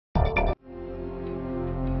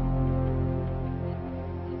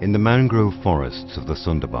In the mangrove forests of the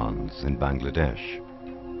Sundarbans in Bangladesh,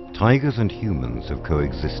 tigers and humans have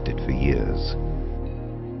coexisted for years.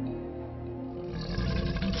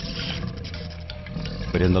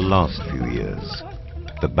 But in the last few years,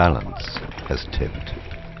 the balance has tipped.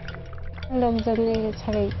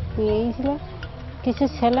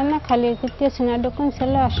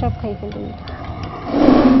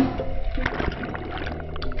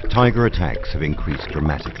 Tiger attacks have increased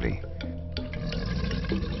dramatically.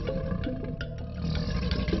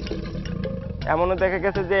 এমনও দেখা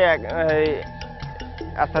গেছে যে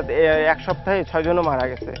এক সপ্তাহে 6 জনও মারা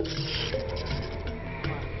গেছে।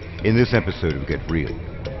 In this episode of Get Real,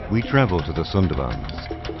 we travel to the Sundarbans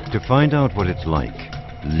to find out what it's like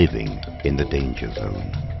living in the danger zone.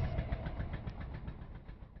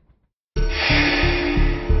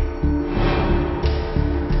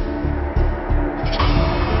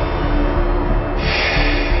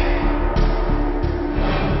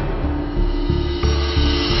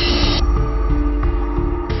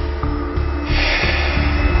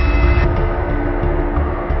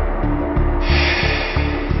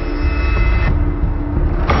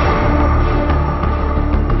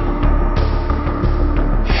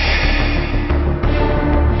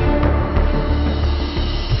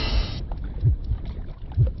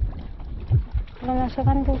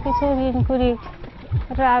 সেখান থেকে কিছু ঋণ করি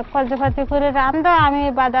কলজপাতি করে রান্দা আমি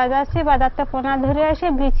বাজার যাচ্ছি বাজারটা পোনা ধরে এসে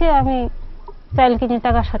বিচে আমি চাল কিনে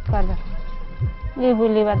টাকা শোধ করলাম এই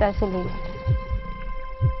বলি বাজার চলে গেল।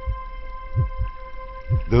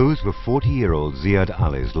 Those were 40-year-old Ziad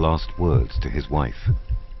Ali's last words to his wife.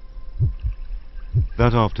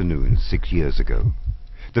 That afternoon, 6 years ago,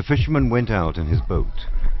 the fisherman went out in his boat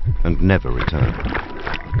and never returned.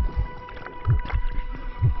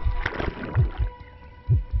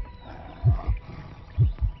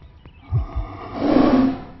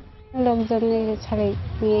 লোকজন ছাড়ে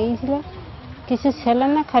নিয়েছিল কিছু ছিল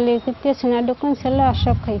না খালি করতে সোনা দোকান ছিল আর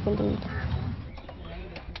সব খাই ফেলে দিল।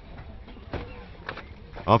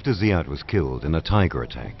 After Ziad was killed in a tiger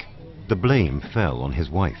attack, the blame fell on his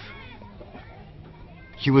wife.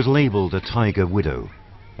 She was labelled a tiger widow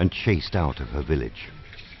and chased out of her village.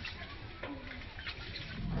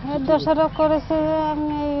 দোষারোপ করেছে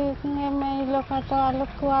আমি এই লোকটা আলো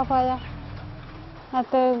কুয়া পায়া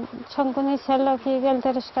এত শঙ্কুনি ছিল কি গেল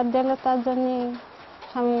তিরস্কার দিল তার জন্য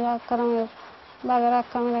স্বামী আক্রমণে বাঘের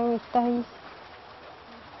আক্রমণে মৃত্যু হয়েছে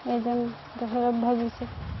এই জন্য দোষারোপ ভাবিছে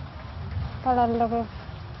পাড়ার লোকে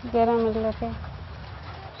গ্রামের লোকে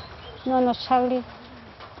ননদ শাগড়ি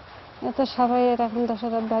এত সবাই এরকম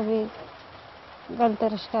দোষারোপ ভাবি গেল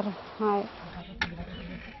তিরস্কার হয়।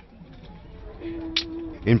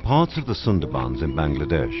 In parts of the Sundarbans in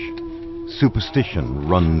Bangladesh, superstition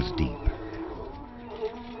runs deep.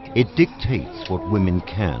 It dictates what women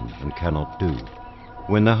can and cannot do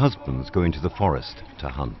when their husbands go into the forest to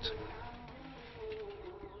hunt.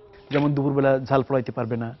 যেমন দুপুরবেলা ঝাল পোড়াইতে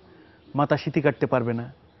পারবে না, মাথা সিঁথি কাটতে পারবে না,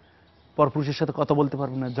 পরপুরুষের সাথে কথা বলতে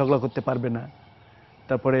পারবে না, ঝগড়া করতে পারবে না,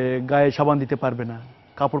 তারপরে গায়ে সাবান দিতে পারবে না,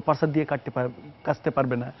 কাপড় পাশা দিয়ে কাচতে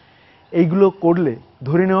পারবে না। এইগুলো করলে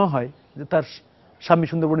ধরে নেওয়া হয় যে তার স্বামী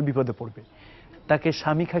সুন্দরবনে বিপদে পড়বে, তাকে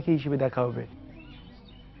স্বামী খাকি হিসেবে দেখা হবে।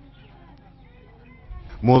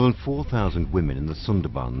 More than 4,000 women in the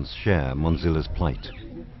Sundarbans share Monzila's plight.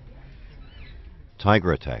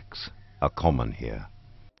 Tiger attacks are common here.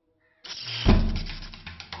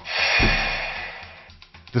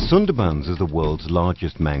 The Sundarbans is the world's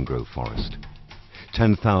largest mangrove forest,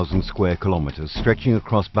 10,000 square kilometers stretching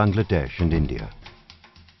across Bangladesh and India.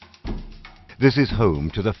 This is home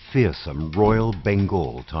to the fearsome Royal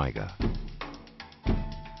Bengal tiger.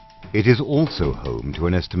 It is also home to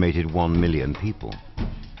an estimated 1 million people,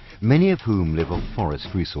 many of whom live off forest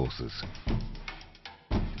resources.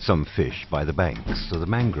 Some fish by the banks of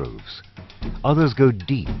the mangroves. Others go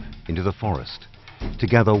deep into the forest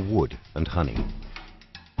to gather wood and honey.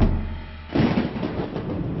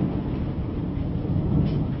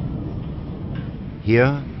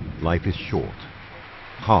 Here, life is short,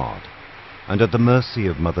 hard, and at the mercy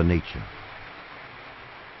of Mother Nature.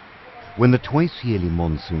 When the twice-yearly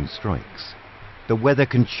monsoon strikes, the weather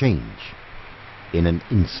can change in an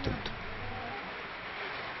instant.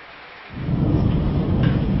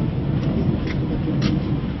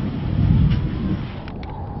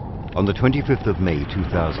 On the 25th of May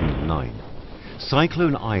 2009,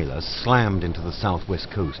 Cyclone Aila slammed into the southwest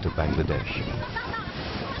coast of Bangladesh.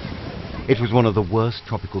 It was one of the worst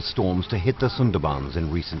tropical storms to hit the Sundarbans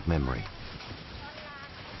in recent memory.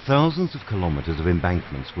 Thousands of kilometers of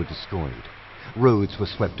embankments were destroyed, roads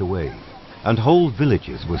were swept away, and whole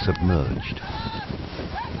villages were submerged.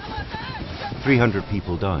 300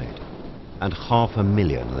 people died, and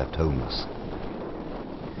 500,000 left homeless.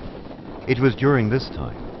 It was during this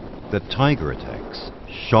time that tiger attacks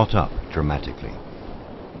shot up dramatically.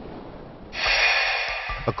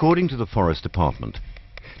 According to the Forest Department,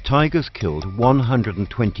 tigers killed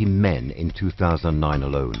 120 men in 2009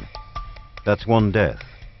 alone. That's one death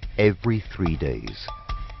every 3 days.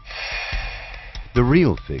 The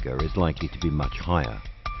real figure is likely to be much higher,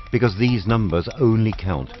 because these numbers only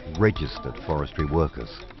count registered forestry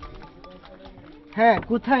workers. হ্যাঁ,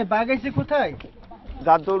 কোথায় বাঘ আছে কোথায়?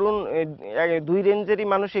 যার দরুন দুই রেঞ্জেরই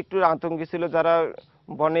মানুষ একটু আতঙ্কে ছিল, যারা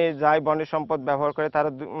বনে যায়, বনের সম্পদ ব্যবহার করে, তারা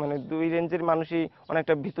মানে দুই রেঞ্জের মানুষই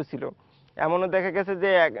অনেকটা ভীত ছিল। এমনও দেখা গেছে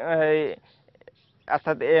যে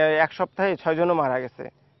অর্থাৎ এক সপ্তাহে 6 জনও মারা গেছে,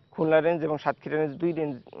 খুলনা রেঞ্জ এবং সাতক্ষীরা রেঞ্জ দুই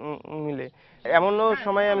রেঞ্জ মিলে। এমনও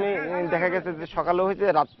সময় আমি দেখা গেছে যে সকালেও হয়েছে,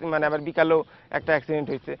 রাত মানে আবার বিকালেও একটা অ্যাক্সিডেন্ট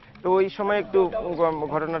হয়েছে। তো ওই সময় একটু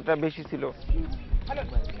ঘটনাটা বেশি ছিল।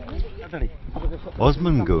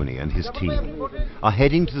 Osman Goni and his team are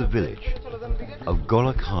heading to the village of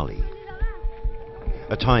Golakali.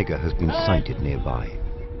 A tiger has been sighted nearby.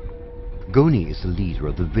 Goni is the leader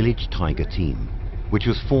of the village tiger team, which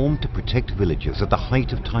was formed to protect villagers at the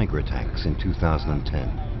height of tiger attacks in 2010.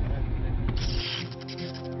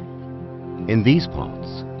 In these parts,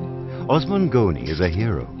 Osman Goni is a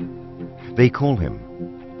hero. They call him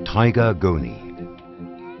Tiger Goni.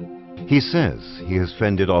 He says he has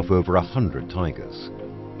fended off over 100 tigers,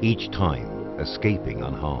 each time escaping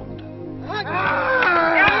unharmed.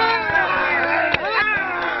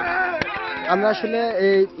 আমরা আসলে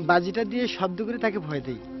এই বাজিটা দিয়ে শব্দ করে তাকে ভয়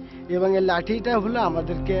দেই, এবং এই লাঠিটা হলো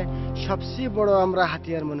আমাদেরকে সবচেয়ে বড় আমরা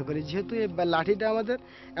হাতিয়ার মনে করি, যেহেতু এই লাঠিটা আমাদের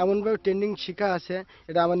এমনভাবে ট্রেনিং শেখা আছে,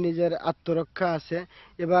 এটা আমার নিজের আত্মরক্ষা আছে,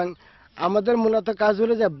 এবং আমাদের মূলত কাজ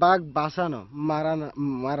হলো যে বাঘ বাঁচানো,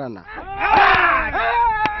 মারা না।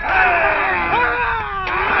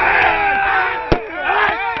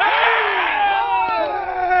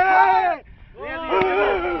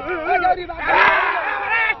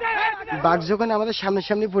 বাঘ যখন আমাদের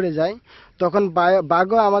সামনে পড়ে যায়, তখন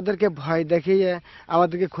বাঘও আমাদেরকে ভয় দেখিয়ে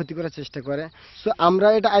আমাদেরকে ক্ষতি করার চেষ্টা করে। সো আমরা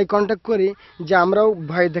এটা আই কন্ট্যাক্ট করি যে আমরাও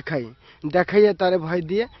ভয় দেখাইয়ে তারে ভয়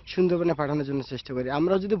দিয়ে সুন্দরবনে পাঠানোর জন্য চেষ্টা করি।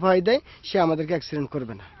 আমরাও যদি ভয় দেই, সে আমাদেরকে অ্যাক্সিডেন্ট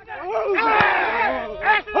করবে না।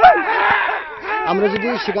 আমরা যদি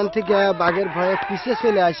সেখান থেকে বাঘের ভয়ে পিছিয়ে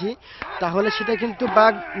চলে আসি, তাহলে সেটা কিন্তু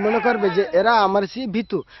বাঘ মনে করবে যে এরা আমার চেয়ে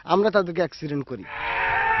ভীতু, আমরা তাদেরকে অ্যাক্সিডেন্ট করি।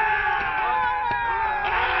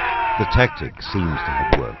 The tactic seems to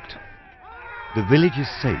have worked. The village is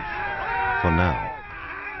safe, for now.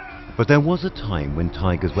 But there was a time when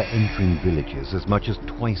tigers were entering villages as much as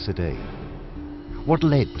twice a day. What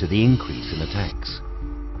led to the increase in attacks?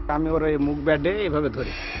 আমি ওর এই মুখ ব্যাডে এভাবে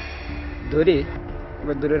ধরি,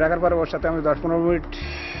 এবার ধরে রাখার পর ওর সাথে আমি 10-15 মিনিট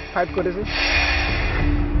ফাইট করেছি।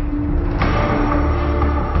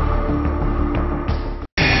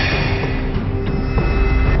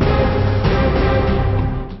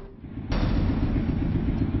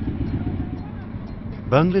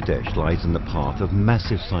 Bangladesh lies in the path of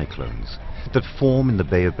massive cyclones that form in the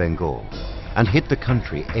Bay of Bengal and hit the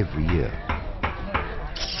country every year.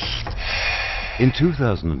 In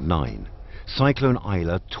 2009, Cyclone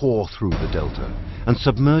Isla tore through the delta and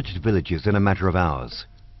submerged villages in a matter of hours.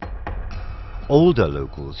 Older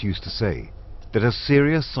locals used to say that a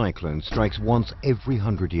serious cyclone strikes once every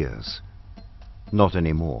 100 years. Not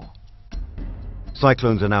anymore.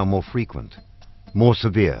 Cyclones are now more frequent, more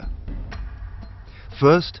severe.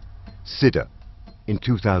 First, Sida in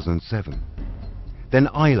 2007, then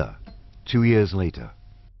Isla 2 years later.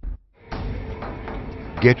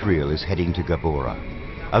 Getriel is heading to Gabora,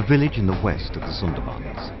 a village in the west of the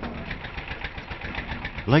Sundarbans.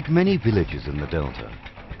 Like many villages in the delta,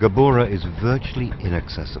 Gabora is virtually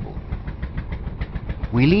inaccessible.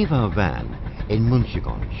 We leave our van in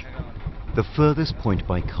Munshiganj, the furthest point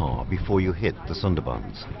by car before you hit the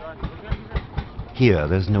Sundarbans. Here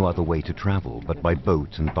there's no other way to travel but by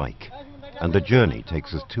boat and bike, and the journey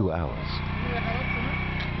takes us 2 hours.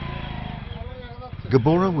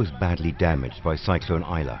 Gabora was badly damaged by Cyclone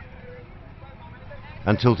Isla.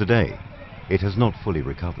 Until today, it has not fully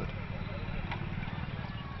recovered.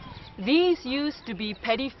 These used to be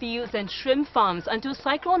paddy fields and shrimp farms until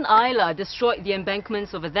Cyclone Isla destroyed the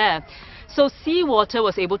embankments over there. So seawater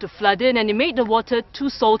was able to flood in and it made the water too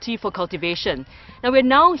salty for cultivation. Now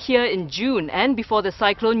we're now here in June, and before the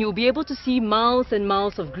cyclone you'll be able to see miles and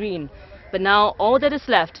miles of green. But now all that is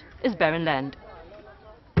left is barren land.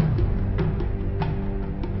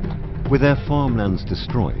 With their farmlands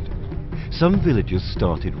destroyed, some villagers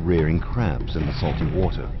started rearing crabs in the salty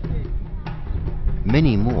water.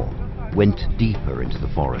 Many more went deeper into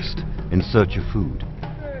the forest in search of food.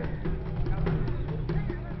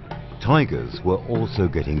 tigers were also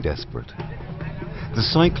getting desperate. The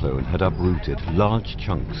cyclone had uprooted large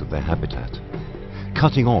chunks of their habitat,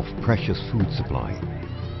 cutting off precious food supply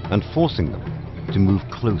and forcing them to move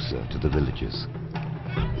closer to the villages.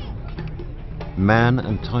 Man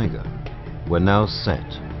and tiger were now set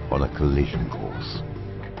on a collision course.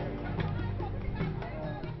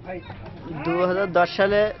 2010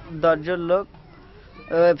 সালে 10 জন লোক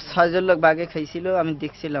 6 জন লোক বাঘে খাইছিল, আমি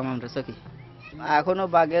দেখছিলাম আমরা চোখে। এখনো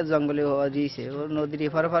বাঘে জঙ্গলে রয়েছে, ও নদীর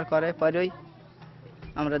এপার করে পরেই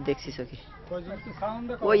আমরা দেখছি চোখে।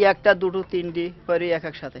 ওই একটা দুটো তিনটি পরে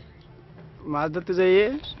এক সাথে মাছ ধরতে যাইয়ে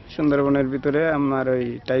সুন্দরবনের ভিতরে আমার ওই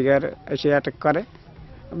টাইগার এসে অ্যাটাক করে।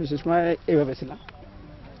 আমি সে সময় এইভাবে ছিলাম,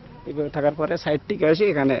 এইভাবে থাকার পরে সাইড থেকে এসে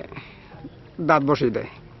এখানে দাঁত বসিয়ে দেয়।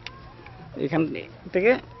 এখান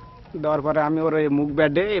থেকে দেওয়ার পরে আমি ওর ওই মুখ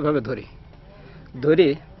ব্যাডে এইভাবে ধরি,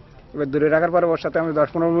 এবার ধরে রাখার পরে ওর সাথে আমি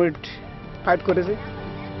 10-15 মিনিট ফাইট করেছি।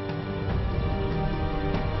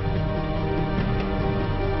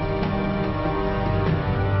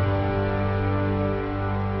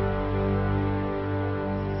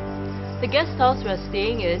 The guest house we're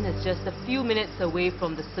staying in is just a few minutes away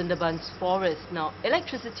from the Sundarbans forest. Now,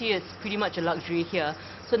 electricity is pretty much a luxury here,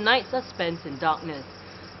 so nights are spent in darkness.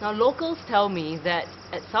 Now, locals tell me that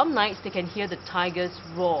at some nights they can hear the tigers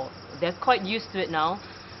roar. They're quite used to it now,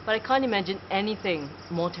 but I can't imagine anything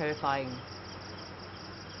more terrifying.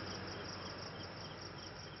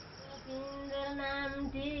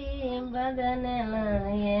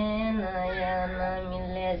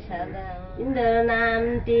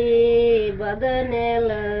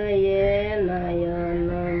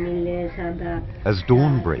 As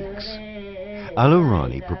dawn breaks,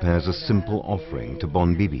 Alorani prepares a simple offering to Bon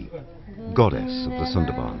Bibi, goddess of the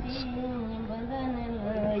Sundarbans.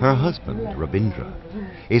 Her husband, Rabindra,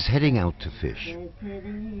 is heading out to fish.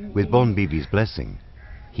 With Bon Bibi's blessing,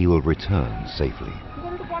 he will return safely.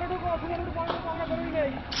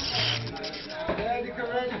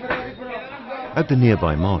 At the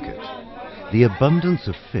nearby market, the abundance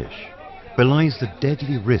of fish belies the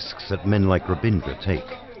deadly risks that men like Rabindra take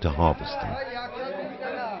to harvest them.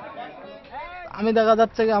 আমি দেখা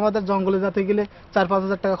যাচ্ছে যে আমাদের জঙ্গলে যেতে গেলে 4-5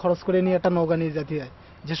 হাজার টাকা খরচ করে নিয়ে একটা নৌকা নিয়ে যেতে হয়।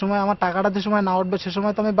 যে সময় আমার টাকাটা যে সময় না উঠবে সে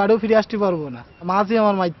সময় তো আমি বাড়িও ফিরে আসতে পারবো না, মাছই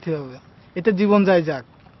আমার মারতে হবে, এতে জীবন যায় যাক,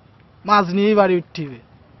 মাছ নিয়েই বাড়ি উঠতে হবে।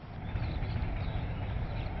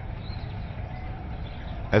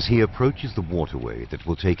 As he approaches the waterway that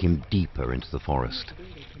will take him deeper into the forest,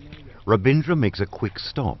 Rabindra makes a quick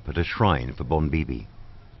stop at a shrine for Bon Bibi.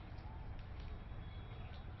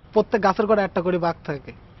 প্রত্যেক গাছের করে একটা করে বাঘ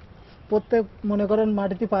থাকে, প্রত্যেক মনে করেন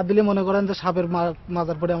মাটিতে পা দিলে মনে করেন যে সাপের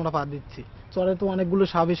মাজার পরে আমরা পা দিচ্ছি। চরে তো অনেকগুলো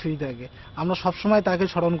সাপই শুয়ে থাকে, আমরা সবসময় তাকে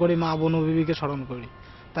স্মরণ করি, মা বন বিবিকে স্মরণ করি,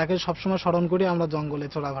 তাকে সবসময় স্মরণ করি, আমরা জঙ্গলে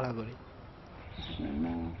চলাফেরা করি।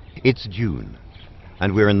 It's June, and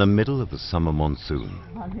we're in the middle of the summer monsoon.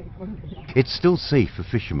 It's still safe for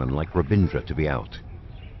fishermen like Rabindra to be out.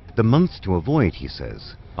 The months to avoid, he says,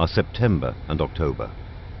 are September and October,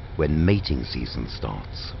 when mating season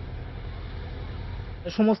starts.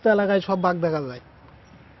 সমস্ত এলাকায় সব বাঘ দেখা যায়,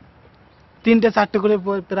 3-4 করে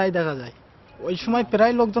প্রায় দেখা যায়। ওই সময়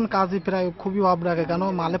প্রায় লোকজন কাজে প্রায় খুবই অভাব রাখে, কেন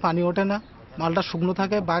মালে পানি ওঠে না, মালটা শুকনো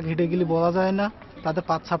থাকে, বাঘ হেঁটে গেলে বোঝা যায় না, তাতে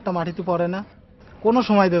পাত ছাপটা মাটিতে পড়ে না, কোনো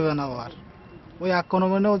সময় দেবে না। আর ওই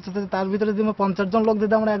আক্রমণে হচ্ছে তার ভিতরে যে 50 জন লোক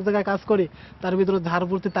যদি আমরা এক জায়গায় কাজ করি, তার ভিতরে ঝাড়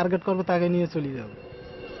পড়তে টার্গেট করবে, তাকে নিয়ে চলে যাবে।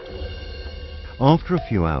 After a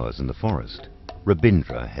few hours in the forest,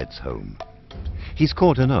 Rabindra heads home. He's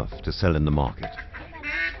caught enough to sell in the market.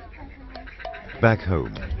 Back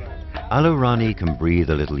home, Alorani can breathe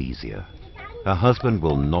a little easier. Her husband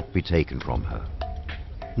will not be taken from her.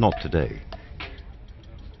 Not today.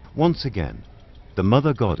 Once again, the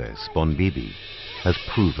mother goddess Bon Bibi has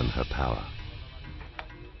proven her power.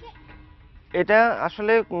 এটা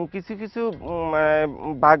আসলে কিছু কিছু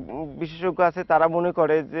বাঘ বিশেষজ্ঞ আছে, তারা মনে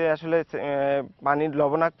করে যে আসলে পানির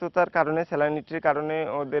লবণাক্ততার কারণে, স্যালাইনিটির কারণে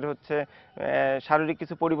ওদের হচ্ছে শারীরিক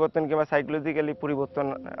কিছু পরিবর্তন কিংবা সাইকোলজিক্যালি পরিবর্তন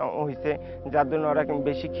হয়েছে, যার জন্য ওরা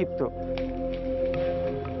বেশি ক্ষিপ্ত।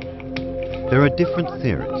 There are different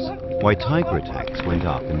theories why tiger attacks went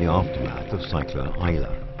up in the aftermath of Cyclone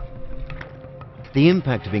Aila. The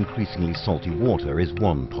impact of increasingly salty water is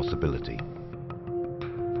one possibility.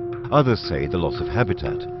 Others say the loss of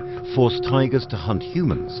habitat forced tigers to hunt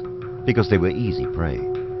humans because they were easy prey.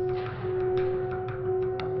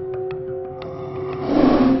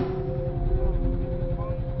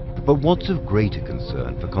 But what's of greater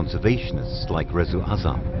concern for conservationists like Rezu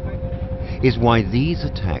Azam is why these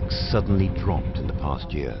attacks suddenly dropped in the past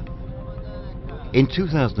year. In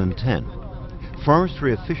 2010,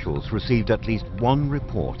 forestry officials received at least one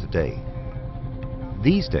report a day.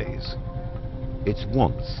 These days, It's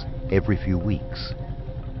once every few weeks.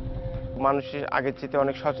 মানুষের আগের চেয়ে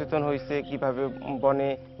অনেক সচেতন হয়েছে, কিভাবে বনে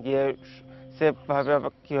গিয়ে সেফভাবে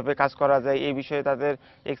কিভাবে কাজ করা যায় এই বিষয়ে তাদের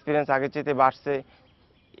এক্সপিরিয়েন্স আগের চেয়ে বাড়ছে।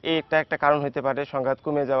 এটা একটা কারণ হতে পারে সংঘাত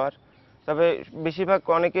কমে যাওয়ার। তবে বেশিরভাগ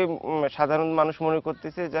অনেকে সাধারণ মানুষ মনে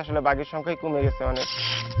করতেছে যে আসলে বাঘের সংখ্যাই কমে গেছে অনেক।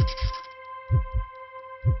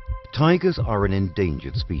 Tigers are an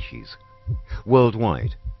endangered species.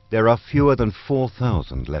 Worldwide, there are fewer than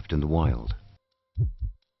 4,000 left in the wild.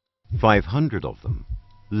 500 of them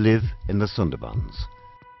live in the Sundarbans.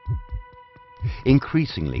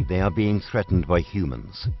 Increasingly, they are being threatened by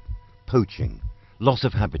humans, poaching, loss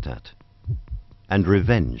of habitat, and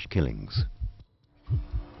revenge killings.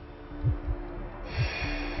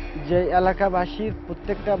 যে এলাকাবাসীর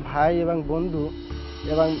প্রত্যেকটা ভাই এবং বন্ধু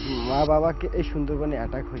এবং মা বাবাকে এই সুন্দরবনে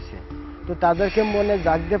অ্যাটাক হয়েছে, তো তাদেরকে মনে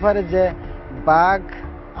জাগতে পারে যে বাঘ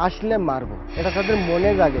আসলে মারবো, এটা তাদের মনে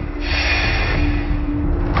জাগে।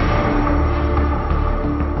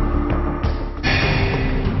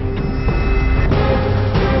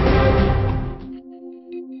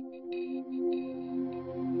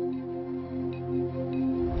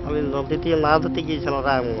 আমি নদী থেকে মাছ ধরতে গিয়েছিলাম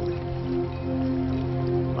রায়মোহন,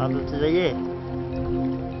 মাছ ধরতে যাইয়ে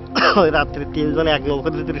ওই রাত্রে 3 জন এক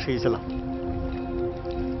নৌকার ভিতরে শুয়েছিলাম।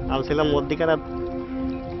 আমি ছিলাম মধ্যিখানে,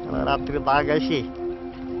 রাত্রে বাঘ আসি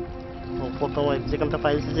প্রথম যেখানটা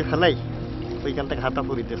পাইছি যে ফেলাই ওইখান থেকে হাতা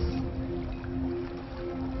পুরি দিয়েছে,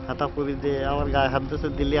 হাতা পুরি দিয়ে আমার গায়ে হাত দিয়েছে,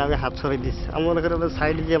 দিলে আমি হাত সরাই দিচ্ছি। আমি মনে করি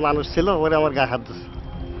সাইডে যে মানুষ ছিল ওরা আমার গায়ে হাত দিচ্ছে,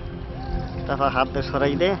 তারপর হাত দিয়ে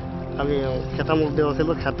সরাই দিয়ে আমি খেতা মুখ দেওয়া ছিল,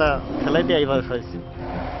 খেতা ফেলাই দিয়ে এইভাবে সরাইছি।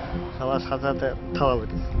 সবার সাথে সাথে থাওয়া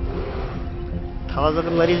মেরেছি, থাওয়া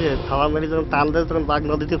যখন মেরিয়েছে, থাওয়া মেরে যখন টান দেয় তখন বাঘ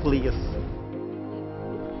নদীতে পড়ে গেছে।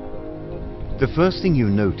 The first thing you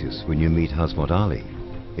notice when you meet Hazmat Ali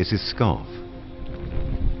is his scarf.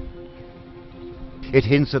 It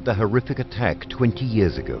hints at the horrific attack 20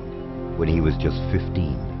 years ago when he was just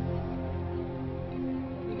 15.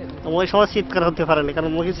 ওই সময় চিৎকার হতে পারেনি, কারণ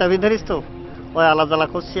মুখে চাবি ধরিস তো, ওই আলাদা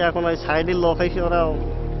করছি। এখন ওই সাইডের লোক এসে ওরা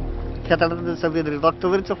খেতাটাতে চাপিয়ে ধরি, রক্ত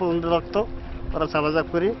বেরোচ্ছে, পর্যন্ত রক্ত, ওরা চাপাচাপ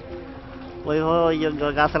করি। ওইভাবে ওই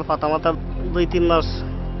গাছের পাতা মাথা 2-3 মাস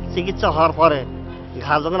চিকিৎসা হওয়ার পরে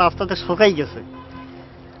ঘা যখন আস্তে আস্তে শুকাই গেছে,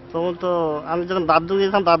 তখন তো আমি যখন বাথরুম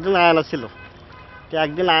গিয়েছিলাম, বাথরুমে আয়না ছিল, তো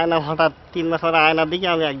একদিন আয়না হঠাৎ 3 মাস পরে আয়নার দিকে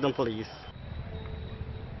আমি একদম পড়ে গেছি।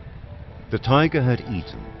 The tiger had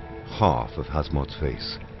eaten half of Hazmat's face.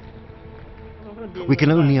 We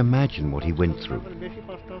can only imagine what he went through.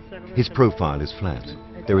 His profile is flat,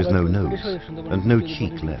 there is no nose, and no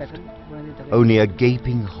cheek left. Only a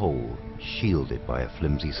gaping hole shielded by a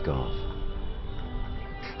flimsy scarf.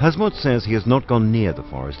 Hazmat says he has not gone near the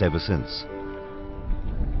forest ever since.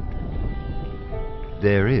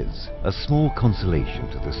 There is a small consolation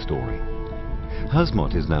to this story.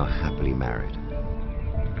 Hazmat is now happily married.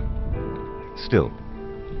 Still,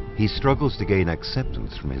 he struggles to gain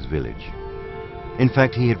acceptance from his village. In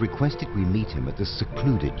fact, he had requested we meet him at this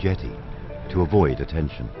secluded jetty to avoid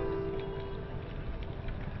attention.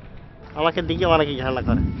 আমাকে দিকে অনেকে ঘৃণা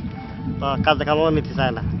করে, বা কাজে কামও নিতে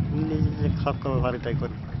চায় না, নিজে সব কাজ বাড়িটাই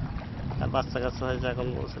করি। আর বাচ্চা কাচ্চা হয়েছে, এখন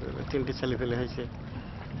 3টে ছেলে পেলে হয়েছে,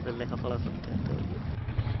 লেখাপড়া করতে।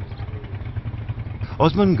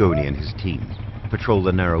 Osman Goni and his team patrol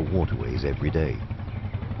the narrow waterways every day.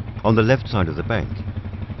 On the left side of the bank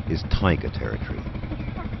is tiger territory.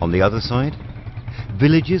 On the other side,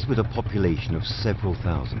 villages with a population of several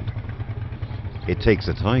thousand. It takes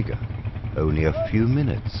a tiger only a few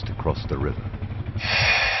minutes to cross the river.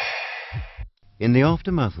 In the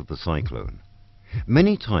aftermath of the cyclone,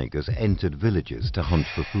 many tigers entered villages to hunt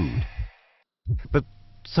for food. But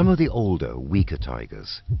some of the older, weaker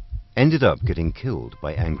tigers ended up getting killed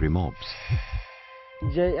by angry mobs.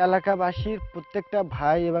 যে এলাকাবাসীর প্রত্যেকটা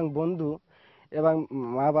ভাই এবং বন্ধু এবং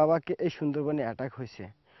মা বাবাকে এই সুন্দরবনে অ্যাটাক হয়েছে,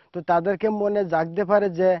 তো তাদেরকে মনে জাগতে পারে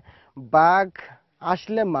যে বাঘ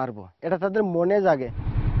আসলে মারবো, এটা তাদের মনে জাগে।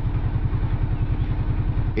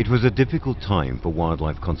 It was a difficult time for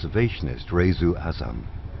wildlife conservationist Rezu Azam.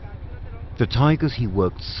 The tigers he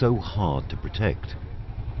worked so hard to protect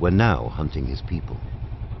were now hunting his people.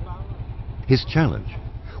 His challenge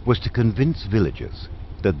was to convince villagers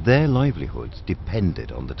that their livelihoods depended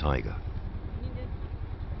on the tiger.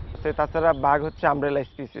 তাছাড়া বাঘ হচ্ছে umbrella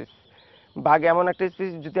species. বাঘ এমন একটা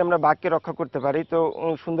species, যদি আমরা বাঘকে রক্ষা করতে পারি তো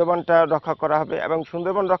সুন্দরবনটা রক্ষা করা হবে, এবং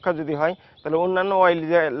সুন্দরবন রক্ষা যদি হয় তাহলে অন্যান্য ওয়াইল্ড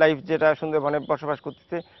লাইফ যেটা সুন্দরবনে বসবাস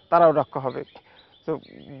করতেছে তারাও রক্ষা হবে। তো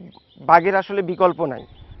বাঘের আসলে বিকল্প নাই।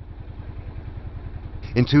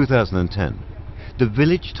 In 2010, the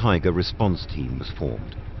village tiger response team was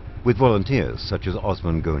formed with volunteers such as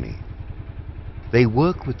Osman Goni. They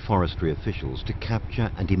work with forestry officials to capture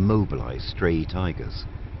and immobilize stray tigers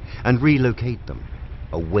and relocate them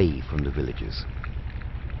away from the villages.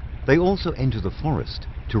 They also enter the forest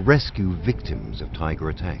to rescue victims of tiger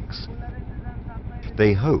attacks.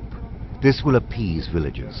 They hope this will appease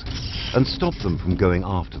villagers and stop them from going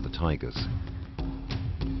after the tigers.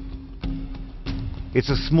 It's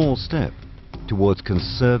a small step towards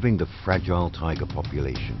conserving the fragile tiger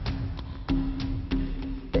population.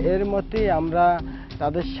 এর মধ্যে আমরা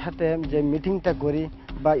তাদের সাথে যে মিটিংটা করি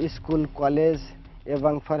বা school college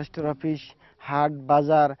এবং ফরেস্টের অফিস হাট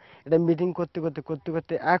বাজার এটা মিটিং করতে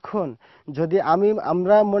করতে এখন যদি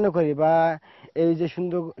আমরা মনে করি বা এই যে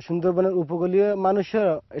সুন্দরবনের উপকূলীয় মানুষের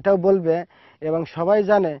এটাও বলবে এবং সবাই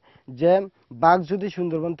জানে যে বাঘ যদি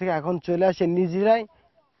সুন্দরবন থেকে এখন চলে আসে নিজেরাই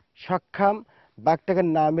সক্ষম বাঘটাকে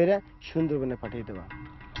না মেরে সুন্দরবনে পাঠিয়ে দেওয়া।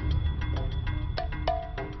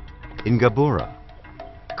 In Gabora,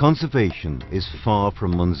 conservation is far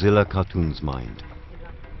from Manzila Khatun's mind.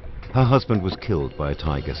 Her husband was killed by a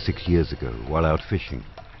tiger 6 years ago while out fishing,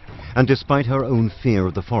 and despite her own fear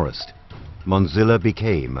of the forest, Manzila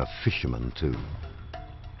became a fisherman too.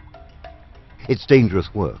 It's dangerous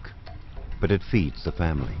work, but it feeds the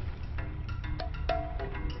family.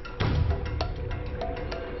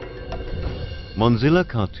 Manzila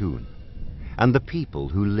Khatun and the people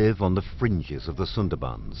who live on the fringes of the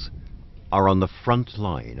Sundarbans are on the front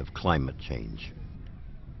line of climate change.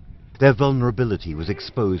 Their vulnerability was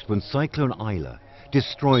exposed when Cyclone Isla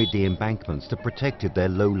destroyed the embankments that protected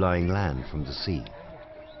their low-lying land from the sea.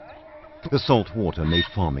 The salt water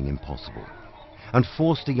made farming impossible and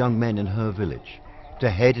forced the young men in her village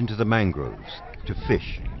to head into the mangroves to fish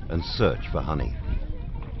and search for honey.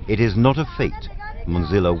 It is not a fate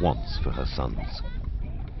Manzila wants for her sons.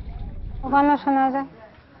 ওখানে শোনা যায়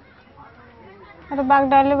আর বাঘ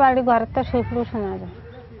ডালে বাড়ি ঘরের তো সেগুলো শোনা যায়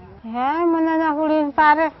হ্যাঁ মনে না পুড়ি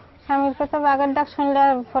পারে স্বামীর কথা বাঘের ডাক শুনলে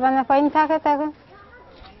পুরানো পাইন থাকে তখন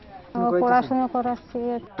পড়াশোনা করাচ্ছি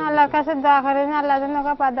আল্লাহর কাছে দোয়া করি না আল্লাহ যেন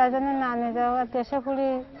ওকে বাধার জন্য না নিয়ে যাওয়া দেশে পুড়ি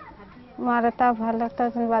মারে তা ভালো একটা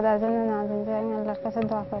বাধার জন্য না নিয়ে যায় আমি আল্লাহর কাছে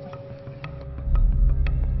দোয়া করি।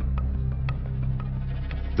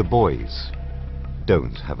 The boys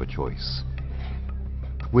don't have a choice.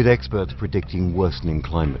 With experts predicting worsening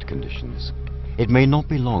climate conditions, it may not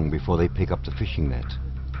be long before they pick up the fishing net,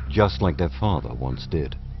 just like their father once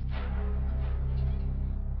did,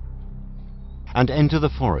 and enter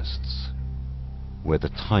the forests where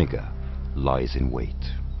the tiger lies in wait.